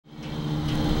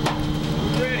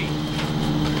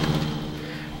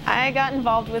I got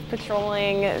involved with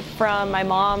patrolling from my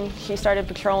mom. She started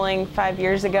patrolling 5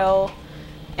 years ago,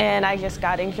 and I just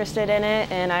got interested in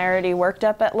it, and I already worked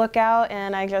up at Lookout,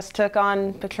 and I just took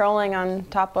on patrolling on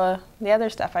top of the other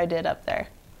stuff I did up there.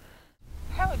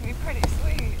 That would be pretty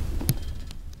sweet.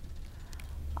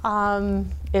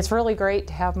 It's really great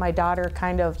to have my daughter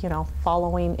kind of,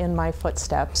 following in my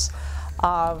footsteps.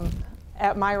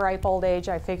 At my ripe old age,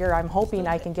 I figure I'm hoping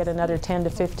I can get another 10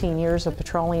 to 15 years of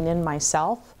patrolling in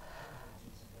myself.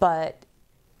 But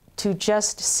to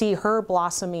just see her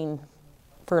blossoming,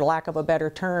 for lack of a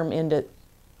better term, into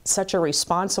such a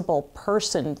responsible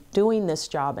person doing this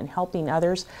job and helping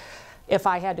others, if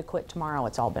I had to quit tomorrow,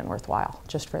 it's all been worthwhile,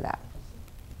 just for that.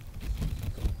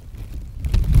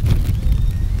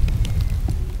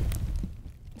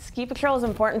 Ski patrol is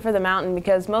important for the mountain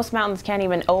because most mountains can't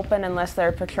even open unless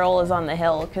their patrol is on the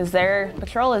hill, because their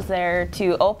patrol is there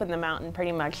to open the mountain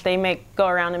pretty much. They go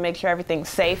around and make sure everything's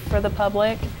safe for the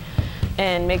public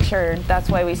and make sure. That's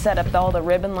why we set up all the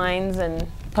ribbon lines and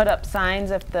put up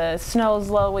signs. If the snow's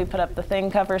low, we put up the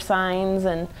thing cover signs,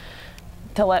 and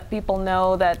to let people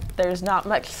know that there's not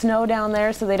much snow down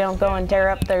there so they don't go and tear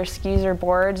up their skis or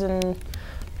boards, and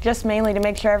just mainly to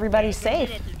make sure everybody's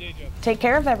safe. Take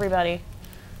care of everybody.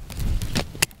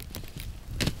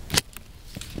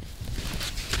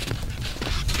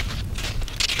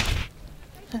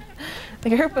 The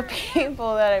group of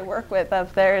people that I work with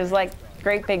up there is like a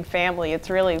great big family. It's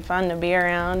really fun to be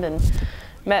around, and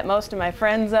met most of my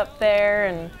friends up there,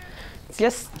 and it's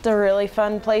just a really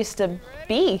fun place to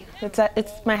be.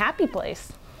 It's my happy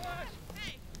place.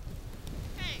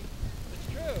 Hey,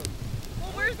 it's true.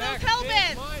 Well, where's those hell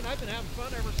beds? I've been having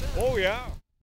fun ever since. Oh yeah.